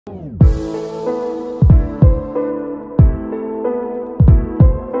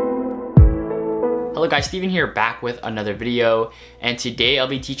Hello guys, Steven here, back with another video, and today I'll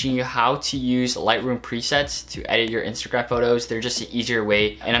be teaching you how to use Lightroom presets to edit your Instagram photos. They're just an easier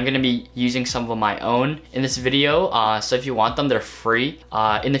way, and I'm going to be using some of my own in this video, so if you want them, they're free.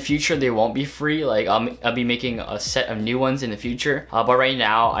 In the future, they won't be free. Like I'll be making a set of new ones in the future, but right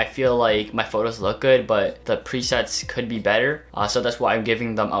now I feel like my photos look good, but the presets could be better, so that's why I'm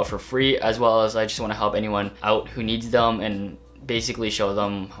giving them out for free, as well as I just want to help anyone out who needs them and basically show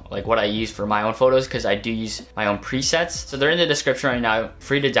them like what I use for my own photos, because I do use my own presets. So they're in the description right now,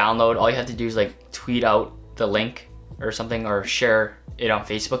 free to download. All you have to do is like tweet out the link or something, or share it on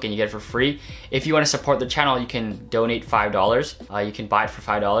Facebook, and you get it for free. If you want to support the channel, you can donate $5. You can buy it for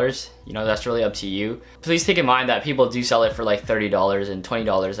 $5. You know, that's really up to you. Please take in mind that people do sell it for like $30 and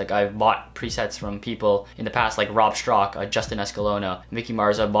 $20. Like I've bought presets from people in the past, like Rob Strock, Justin Escalona, Mickey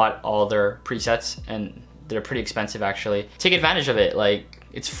Mars. I bought all their presets and they're pretty expensive actually. Take advantage of it. Like,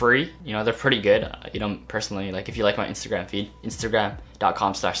 it's free, you know, they're pretty good. You know, personally, like if you like my Instagram feed,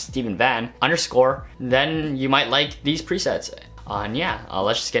 instagram.com/StevenVan_, then you might like these presets. And yeah,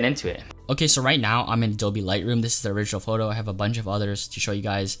 let's just get into it. Okay, so right now I'm in Adobe Lightroom. This is the original photo. I have a bunch of others to show you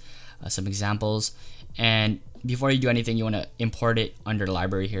guys some examples. And before you do anything, you want to import it under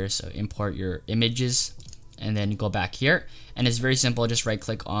library here. So import your images, and then go back here, and it's very simple. Just right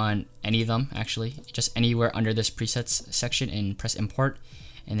click on any of them, actually just anywhere under this presets section, and press import,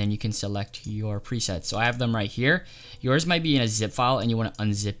 and then you can select your presets. So I have them right here. Yours might be in a zip file and you want to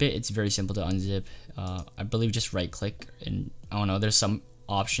unzip it. It's very simple to unzip. I believe just right click, and I don't know, there's some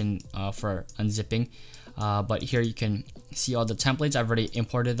option for unzipping, but here you can see all the templates. I've already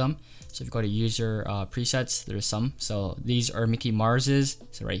imported them. So if you go to user presets, there's some. So these are Mickey Mars's,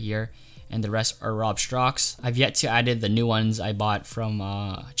 so right here, and the rest are Rob Strock's. I've yet to add the new ones I bought from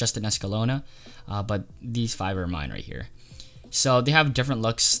Justin Escalona, but these 5 are mine right here. So they have different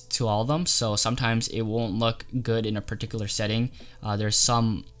looks to all of them, so sometimes it won't look good in a particular setting. There's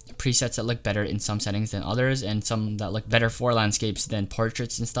some presets that look better in some settings than others, and some that look better for landscapes than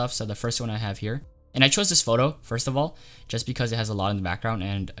portraits and stuff. So the first one I have here, and I chose this photo first of all just because it has a lot in the background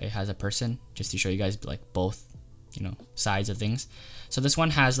and it has a person, just to show you guys like both, you know, sides of things. So this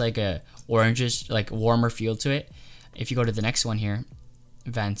one has like a orangish, like warmer feel to it. If you go to the next one here,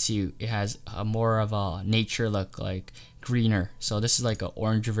 Van 2, it has a more of a nature look, like greener. So this is like an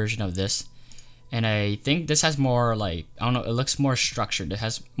orange version of this, and I think this has more, like, I don't know, it looks more structured. It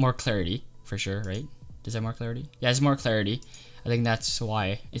has more clarity for sure, right? Does it have more clarity? Yeah, it has more clarity. I think that's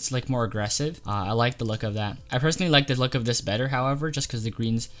why it's like more aggressive. I like the look of that. I personally like the look of this better, however, just because the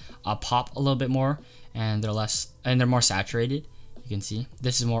greens pop a little bit more, and they're more saturated. You can see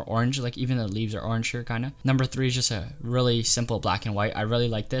this is more orange, like even the leaves are orange here, kind of. Number 3 is just a really simple black and white. I really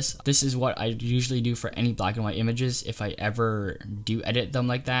like this. This is what I usually do for any black and white images if I ever do edit them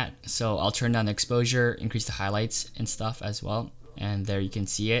like that. So I'll turn down the exposure, increase the highlights and stuff as well, and there you can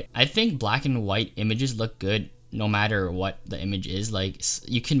see it. I think black and white images look good no matter what the image is. Like,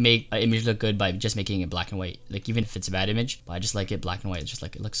 you can make an image look good by just making it black and white, like even if it's a bad image. But I just like it black and white. It's just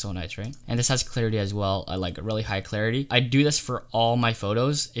like, it looks so nice, right? And this has clarity as well. I like really high clarity. I do this for all my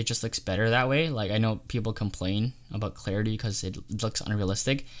photos. It just looks better that way. Like, I know people complain about clarity because it looks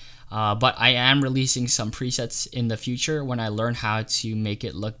unrealistic, but I am releasing some presets in the future when I learn how to make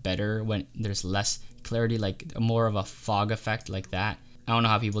it look better when there's less clarity, like more of a fog effect like that. I don't know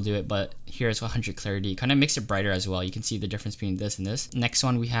how people do it, but here it's 100 clarity. Kind of makes it brighter as well. You can see the difference between this and this. Next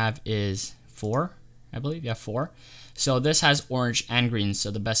one we have is 4, I believe. Yeah, 4. So this has orange and green,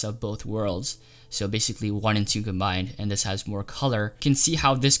 so the best of both worlds. So basically 1 and 2 combined, and this has more color. You can see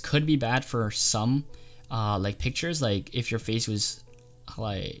how this could be bad for some like pictures, like if your face was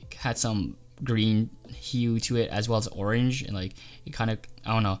like had some green hue to it as well as orange, and like it kind of,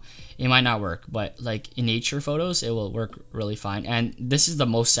 I don't know, it might not work, but like in nature photos it will work really fine. And this is the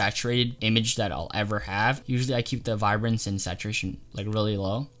most saturated image that I'll ever have. Usually I keep the vibrance and saturation like really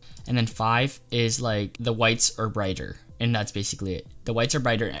low. And then 5 is like the whites are brighter, and that's basically it. The whites are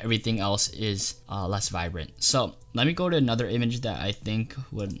brighter and everything else is less vibrant. So let me go to another image that I think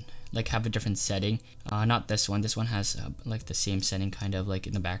would like have a different setting. Not this one. This one has like the same setting kind of like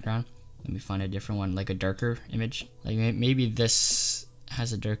in the background. Let me find a different one, like a darker image. Like maybe this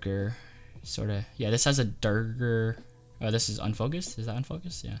has a darker sort of, yeah, this has a darker, oh, this is unfocused. Is that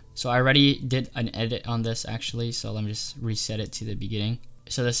unfocused? Yeah. So I already did an edit on this actually, so let me just reset it to the beginning.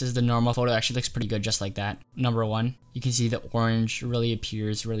 So this is the normal photo. It actually looks pretty good just like that. Number 1, you can see the orange really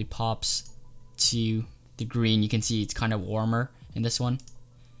appears, really pops to the green. You can see it's kind of warmer in this one.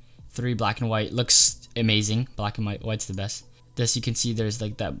 3, black and white, looks amazing. Black and white's the best. This, you can see there's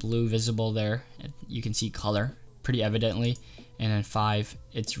like that blue visible there. You can see color pretty evidently. and then 5,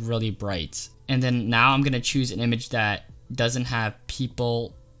 it's really bright. And then now I'm gonna choose an image that doesn't have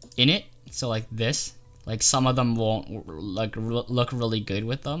people in it. So like this, like some of them won't like look really good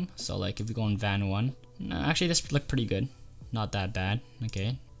with them. So like if we go in Van 1, no, actually this looked pretty good, not that bad.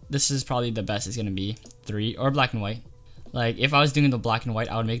 Okay, this is probably the best it's gonna be. 3 or black and white. Like if I was doing the black and white,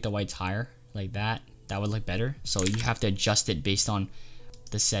 I would make the whites higher like that. That would look better. So you have to adjust it based on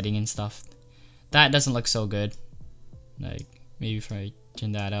the setting and stuff. That doesn't look so good. Like maybe if I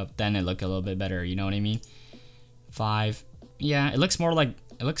turn that up, then it look a little bit better, you know what I mean? 5, yeah, it looks more like,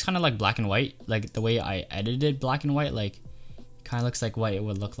 it looks kind of like black and white, like the way I edited black and white, like kind of looks like what it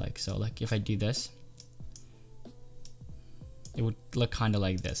would look like. So like if I do this, it would look kind of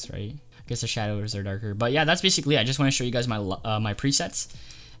like this, right? I guess the shadows are darker, but yeah, that's basically it. I just want to show you guys my my presets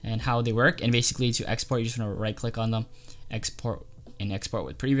and how they work. And basically to export, you just want to right click on them, export, and export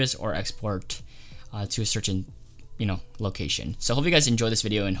with previous, or export to a certain, you know, location. So hope you guys enjoy this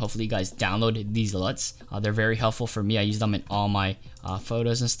video, and hopefully you guys download these LUTs. They're very helpful for me. I use them in all my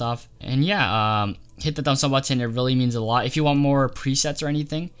photos and stuff. And yeah, hit the thumbs up button. It really means a lot. If you want more presets or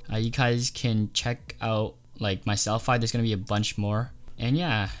anything, you guys can check out like my Selfie. There's gonna be a bunch more. And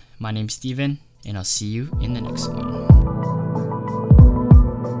yeah, my name's Steven, and I'll see you in the next one.